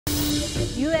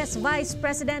US Vice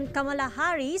President Kamala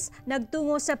Harris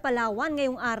nagtungo sa Palawan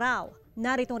ngayong araw.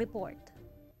 Naritong report.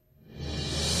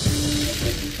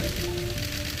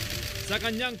 Sa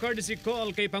kanyang courtesy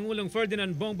call kay Pangulong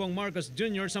Ferdinand Bongbong Marcos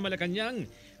Jr. sa Malacanang,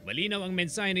 malinaw ang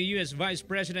mensahe ni US Vice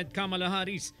President Kamala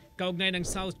Harris kaugnay ng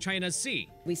South China Sea.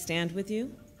 We stand with you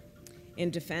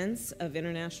in defense of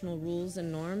international rules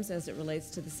and norms as it relates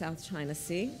to the South China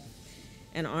Sea.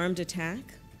 An armed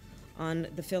attack on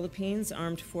the Philippines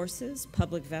armed forces,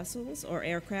 public vessels, or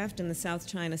aircraft in the South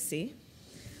China Sea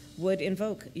would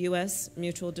invoke U.S.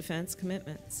 mutual defense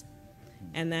commitments.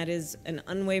 And that is an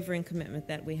unwavering commitment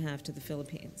that we have to the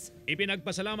Philippines.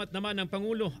 Ipinagpasalamat naman ng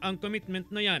Pangulo ang commitment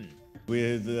na yan.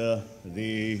 With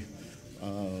the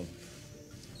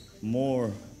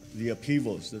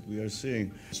upheavals that we are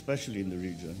seeing, especially in the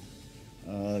region,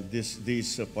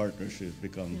 these partnerships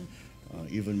become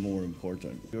even more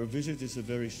important. Your visit is a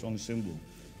very strong symbol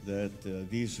that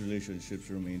these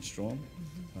relationships remain strong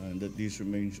and that these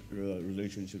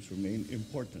relationships remain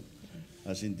important,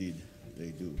 as indeed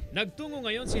they do. Nagtungo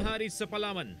ngayon si Harris sa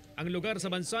Palawan, ang lugar sa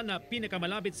bansa na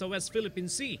pinakamalapit sa West Philippine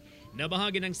Sea na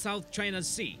bahagi ng South China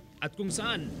Sea at kung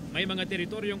saan may mga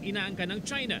teritoryong inaangkan ng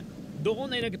China.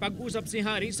 Doon ay nakipag-usap si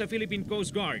Harris sa Philippine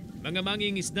Coast Guard, mga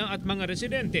mangingisda at mga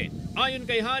residente. Ayon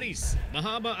kay Harris,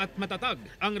 mahaba at matatag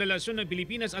ang relasyon ng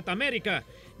Pilipinas at Amerika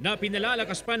na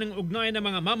pinalalakas pa ng ugnayan ng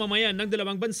mga mamamayan ng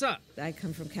dalawang bansa. I come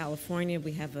from California.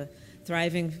 We have a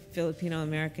thriving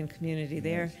Filipino-American community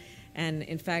there. And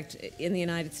in fact, in the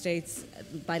United States,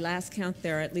 by last count,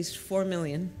 there are at least 4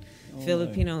 million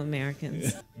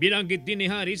Filipino-Americans. Binanggit din ni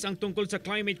Harris ang tungkol sa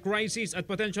climate crisis at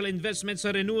potential investment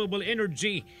sa renewable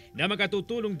energy na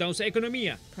makatutulong daw sa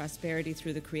ekonomiya. Prosperity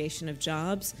through the creation of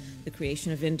jobs, the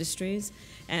creation of industries,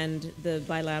 and the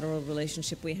bilateral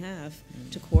relationship we have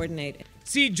to coordinate.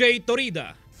 CJ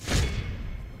Torida,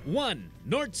 1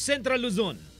 North Central Luzon.